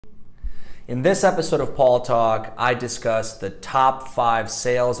In this episode of Paul Talk, I discuss the top 5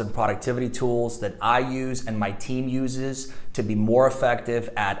 sales and productivity tools that I use and my team uses to be more effective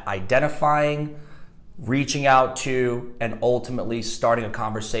at identifying, reaching out to, and ultimately starting a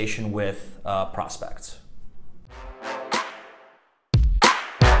conversation with prospects.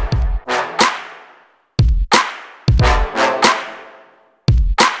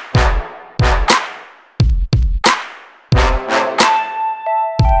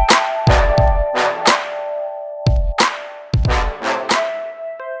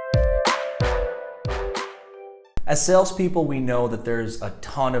 As salespeople, we know that there's a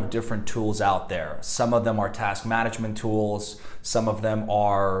ton of different tools out there. Some of them are task management tools, some of them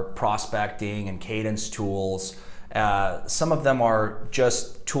are prospecting and cadence tools, some of them are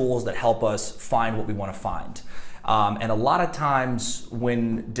just tools that help us find what we want to find. And a lot of times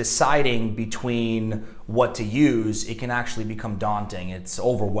when deciding between what to use, it can actually become daunting. It's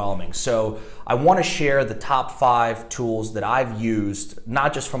overwhelming. So I want to share the top 5 tools that I've used,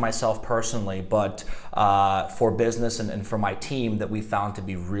 not just for myself personally, but for business and for my team that we found to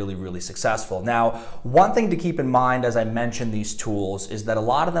be really, really successful. Now, one thing to keep in mind as I mention these tools is that a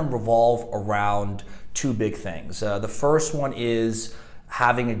lot of them revolve around 2 big things. The first one is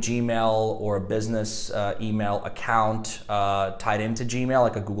having a Gmail or a business email account tied into Gmail,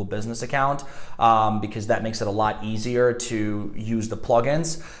 like a Google Business account, because that makes it a lot easier to use the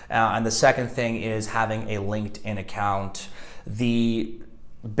plugins. And the second thing is having a LinkedIn account. The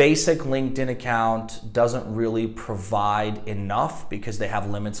basic LinkedIn account doesn't really provide enough because they have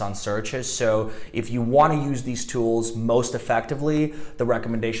limits on searches. So if you want to use these tools most effectively, the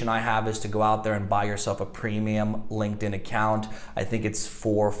recommendation I have is to go out there and buy yourself a premium LinkedIn account. I think it's $400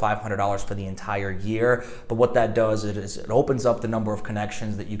 or $500 for the entire year. But what that does is it opens up the number of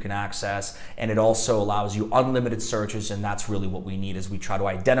connections that you can access, and it also allows you unlimited searches, and that's really what we need as we try to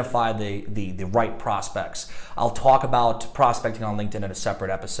identify the right prospects. I'll talk about prospecting on LinkedIn in a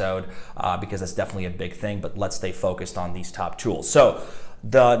separate episode because that's definitely a big thing, but let's stay focused on these top tools. So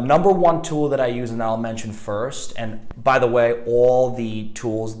the number 1 tool that I use and I'll mention first, and by the way, all the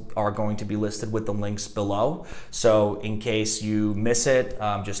tools are going to be listed with the links below. So in case you miss it,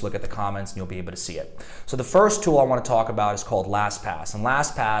 just look at the comments and you'll be able to see it. So the first tool I want to talk about is called LastPass. And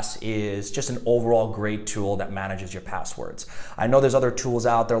LastPass is just an overall great tool that manages your passwords. I know there's other tools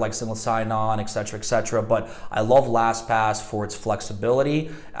out there like single sign-on, etc., but I love LastPass for its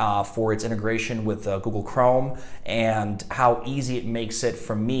flexibility, for its integration with Google Chrome, and how easy it makes it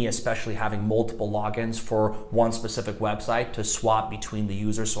for me, especially having multiple logins for one specific website, to swap between the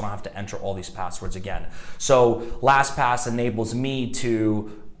users so I don't have to enter all these passwords again. So LastPass enables me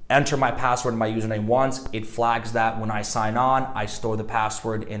to enter my password and my username once. It flags that when I sign on. I store the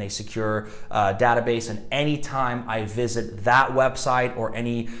password in a secure database, and anytime I visit that website or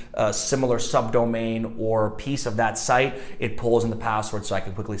any similar subdomain or piece of that site, it pulls in the password so I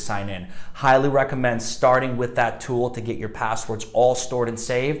can quickly sign in. Highly recommend starting with that tool to get your passwords all stored and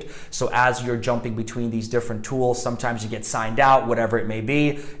saved. So as you're jumping between these different tools, sometimes you get signed out, whatever it may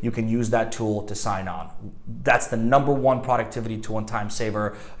be, you can use that tool to sign on. That's the number 1 productivity tool and time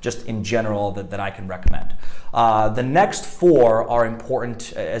saver just in general that I can recommend. The next 4 are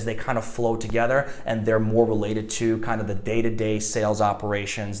important as they kind of flow together, and they're more related to kind of the day-to-day sales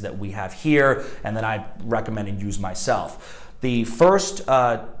operations that we have here and that I recommend and use myself. The first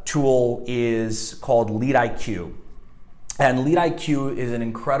tool is called LeadIQ. And LeadIQ is an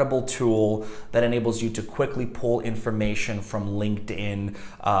incredible tool that enables you to quickly pull information from LinkedIn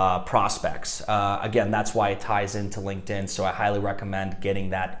prospects. Again, that's why it ties into LinkedIn, so I highly recommend getting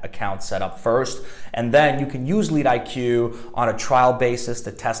that account set up first. And then you can use LeadIQ on a trial basis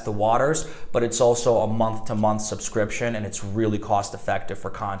to test the waters, but it's also a month-to-month subscription, and it's really cost-effective for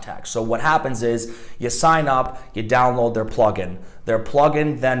contacts. So what happens is you sign up, you download their plugin. Their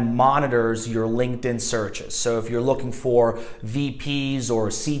plugin then monitors your LinkedIn searches. So if you're looking for VPs or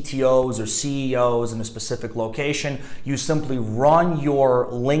CTOs or CEOs in a specific location, you simply run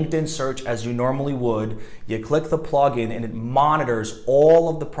your LinkedIn search as you normally would. You click the plugin and it monitors all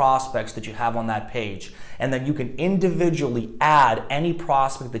of the prospects that you have on that page. And then you can individually add any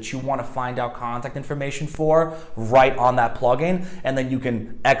prospect that you want to find out contact information for right on that plugin. And then you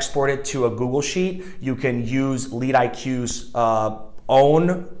can export it to a Google Sheet. You can use LeadIQ's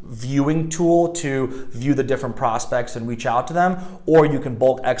own viewing tool to view the different prospects and reach out to them, or you can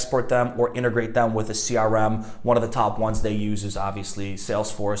bulk export them or integrate them with a CRM. One of the top ones they use is obviously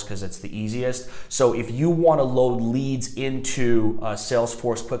Salesforce because it's the easiest. So if you want to load leads into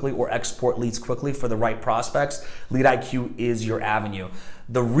Salesforce quickly or export leads quickly for the right prospects, LeadIQ is your avenue.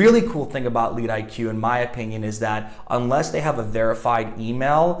 The really cool thing about LeadIQ, in my opinion, is that unless they have a verified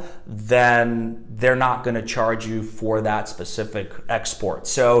email, then they're not going to charge you for that specific export.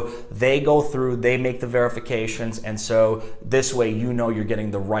 So they go through, they make the verifications, and so this way you know you're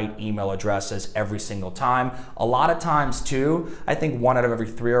getting the right email addresses every single time. A lot of times too, I think 1 out of every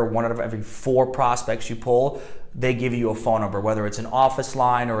 3 or 1 out of every 4 prospects you pull, they give you a phone number, whether it's an office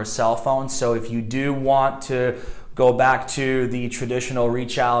line or a cell phone. So if you do want to go back to the traditional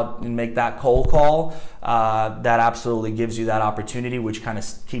reach out and make that cold call, that absolutely gives you that opportunity, which kind of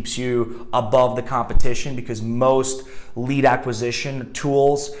keeps you above the competition, because most lead acquisition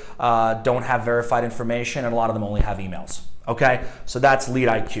tools don't have verified information, and a lot of them only have emails. Okay, so that's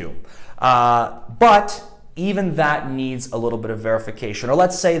LeadIQ. But even that needs a little bit of verification. Or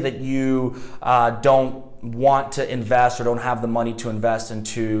let's say that you don't want to invest or don't have the money to invest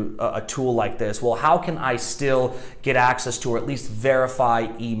into a tool like this. Well, how can I still get access to, or at least verify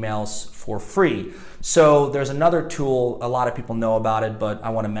emails for free? So there's another tool, a lot of people know about it, but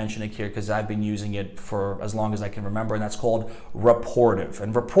I want to mention it here because I've been using it for as long as I can remember, and that's called Rapportive.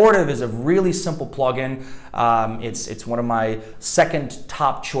 And Rapportive is a really simple plugin. It's one of my second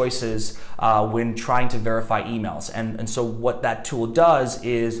top choices when trying to verify emails. And so what that tool does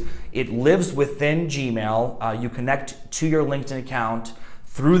is it lives within Gmail. You connect to your LinkedIn account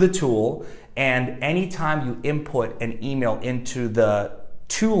through the tool, and anytime you input an email into the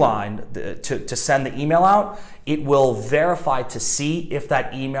line to send the email out, it will verify to see if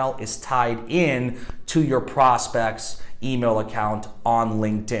that email is tied in to your prospect's email account on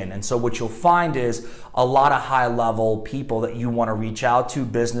LinkedIn. And so what you'll find is a lot of high-level people that you want to reach out to,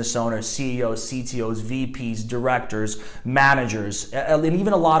 business owners, CEOs, CTOs, VPs, directors, managers, and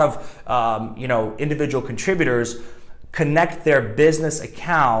even a lot of individual contributors connect their business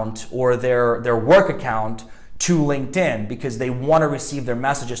account or their work account to LinkedIn because they want to receive their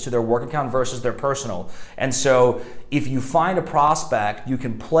messages to their work account versus their personal. And so if you find a prospect, you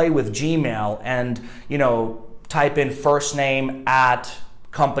can play with Gmail and type in first name at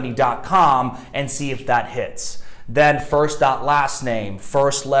company.com and see if that hits. Then first name,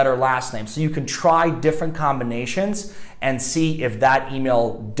 first letter, last name. So you can try different combinations and see if that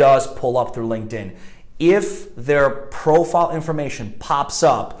email does pull up through LinkedIn. If their profile information pops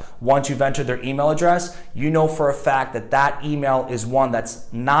up once you've entered their email address, you know for a fact that that email is one that's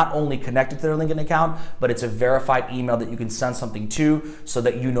not only connected to their LinkedIn account, but it's a verified email that you can send something to so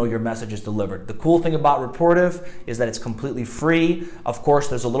that you know your message is delivered. The cool thing about Rapportive is that it's completely free. Of course,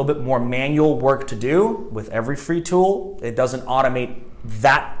 there's a little bit more manual work to do with every free tool. It doesn't automate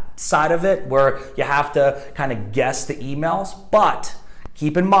that side of it where you have to kind of guess the emails, but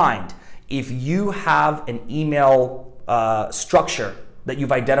keep in mind, if you have an email structure that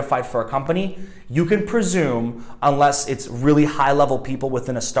you've identified for a company, you can presume, unless it's really high-level people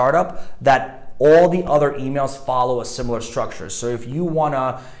within a startup, that all the other emails follow a similar structure. So if you want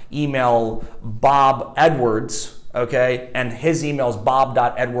to email Bob Edwards, okay, and his email is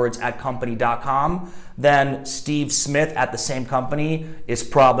bob.edwards@company.com, then Steve Smith at the same company is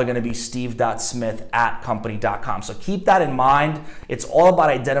probably going to be steve.smith@company.com. So keep that in mind. It's all about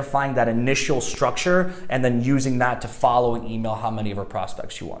identifying that initial structure and then using that to follow and email how many of our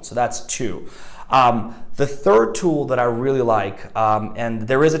prospects you want. So that's 2. The third tool that I really like, and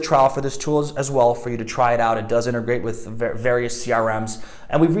there is a trial for this tool as well for you to try it out. It does integrate with various CRMs,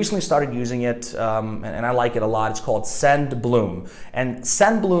 and we've recently started using it, and I like it a lot. It's called SendBloom. And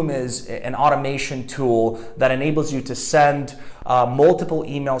SendBloom is an automation tool that enables you to send multiple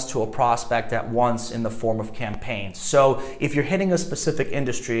emails to a prospect at once in the form of campaigns. So if you're hitting a specific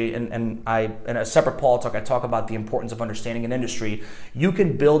industry, and in a separate Paul talk, I talk about the importance of understanding an industry, you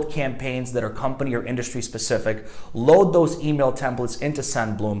can build campaigns that are company or industry specific, load those email templates into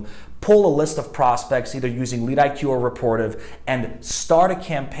SendBloom, pull a list of prospects either using LeadIQ or Rapportive, and start a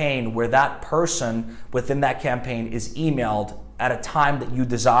campaign where that person within that campaign is emailed at a time that you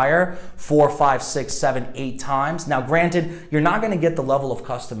desire 4, 5, 6, 7, 8 times. Now granted, you're not going to get the level of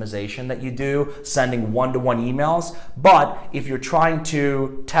customization that you do sending one-to-one emails, but if you're trying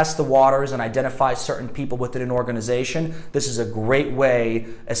to test the waters and identify certain people within an organization, this is a great way,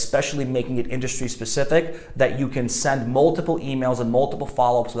 especially making it industry specific, that you can send multiple emails and multiple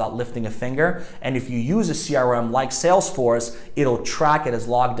follow-ups without lifting a finger. And if you use a CRM like Salesforce, it'll track it as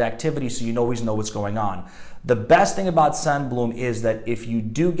logged activity so you always know what's going on. The best thing about SendBloom is that if you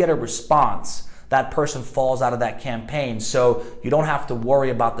do get a response that person falls out of that campaign. So you don't have to worry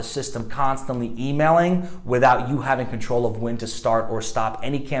about the system constantly emailing without you having control of when to start or stop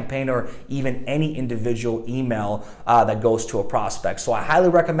any campaign or even any individual email that goes to a prospect. So I highly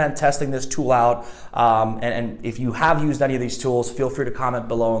recommend testing this tool out. And if you have used any of these tools, feel free to comment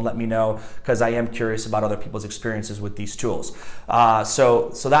below and let me know, because I am curious about other people's experiences with these tools. So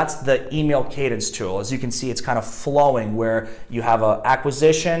that's the email cadence tool. As you can see, it's kind of flowing, where you have an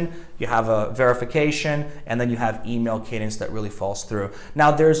acquisition, you have a verification, and then you have email cadence that really falls through.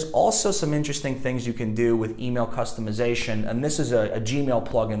 Now, there's also some interesting things you can do with email customization, and this is a Gmail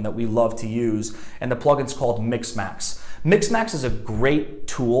plugin that we love to use, and the plugin's called MixMax. MixMax is a great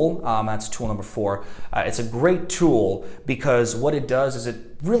tool. That's tool number 4. It's a great tool because what it does is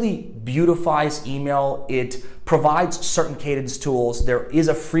it really beautifies email. It provides certain cadence tools. There is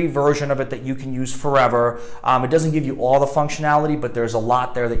a free version of it that you can use forever. It doesn't give you all the functionality, but there's a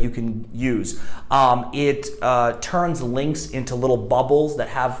lot there that you can use. It turns links into little bubbles that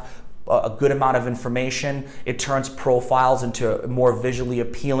have a good amount of information. It turns profiles into more visually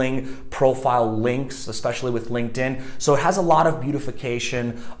appealing profile links, especially with LinkedIn. So it has a lot of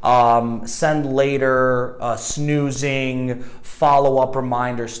beautification, send later, snoozing, follow-up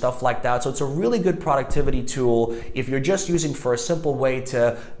reminders, stuff like that. So it's a really good productivity tool if you're just using for a simple way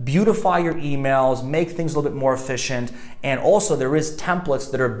to beautify your emails, make things a little bit more efficient. And also there is templates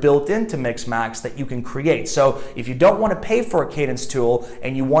that are built into MixMax that you can create. So if you don't want to pay for a cadence tool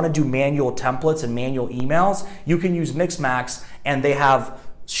and you want to do manual templates and manual emails, you can use MixMax, and they have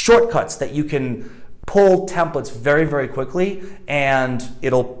shortcuts that you can pull templates very, very quickly, and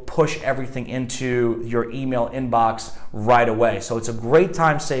it'll push everything into your email inbox right away. So it's a great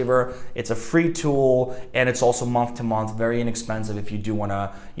time saver. It's a free tool, and it's also month to month, very inexpensive if you do want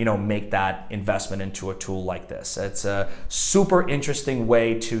to, make that investment into a tool like this. It's a super interesting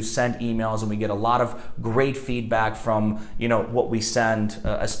way to send emails, and we get a lot of great feedback from, what we send,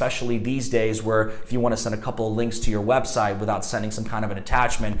 especially these days, where if you want to send a couple of links to your website without sending some kind of an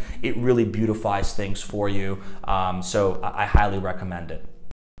attachment, it really beautifies things for you. So I highly recommend it.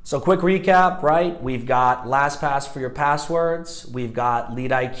 So quick recap, right? We've got LastPass for your passwords. We've got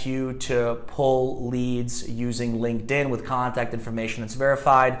LeadIQ to pull leads using LinkedIn with contact information that's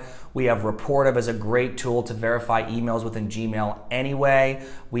verified. We have Rapportive as a great tool to verify emails within Gmail anyway.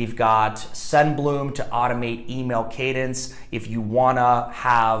 We've got SendBloom to automate email cadence if you want to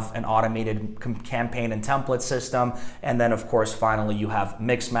have an automated campaign and template system. And then, of course, finally, you have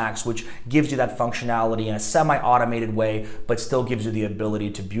MixMax, which gives you that functionality in a semi-automated way, but still gives you the ability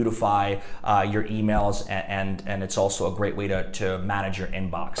to beautify your emails, and it's also a great way to manage your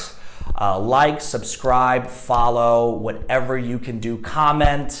inbox. Like, subscribe, follow, whatever you can do,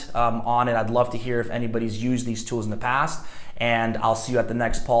 comment on it. I'd love to hear if anybody's used these tools in the past, and I'll see you at the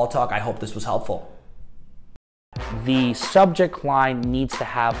next Paul Talk. I hope this was helpful. The subject line needs to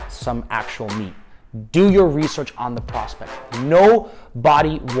have some actual meat. Do your research on the prospect.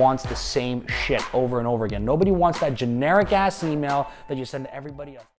 Nobody wants the same shit over and over again. Nobody wants that generic ass email that you send to everybody else.